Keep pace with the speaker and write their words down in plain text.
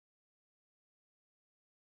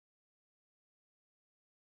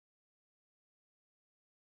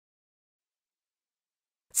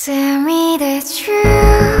Tell me the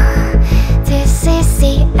truth, this is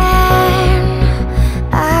the end.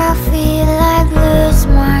 I feel like lose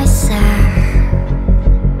myself.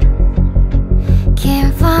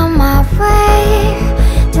 Can't find my way,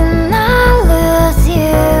 do not lose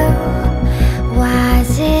you. Why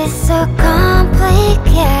is it so complicated?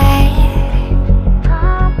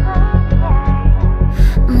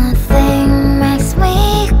 Nothing makes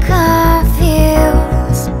me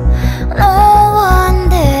confused. No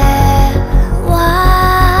wonder why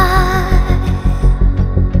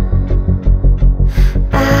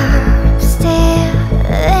I'm still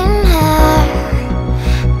in her.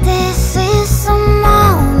 This is a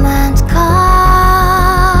moment gone.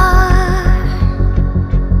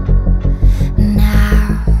 Now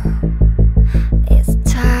it's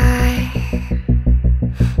time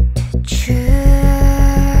to choose.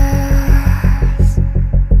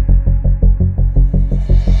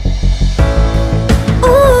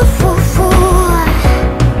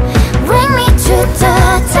 Bring me to the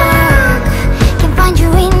dark. Can't find you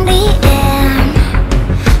in the end.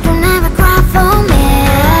 Don't ever cry for me.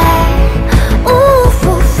 Ooh,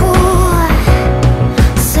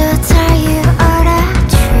 so tired of the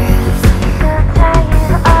truth.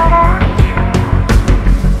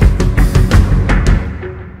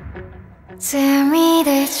 Tell me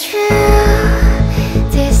the truth.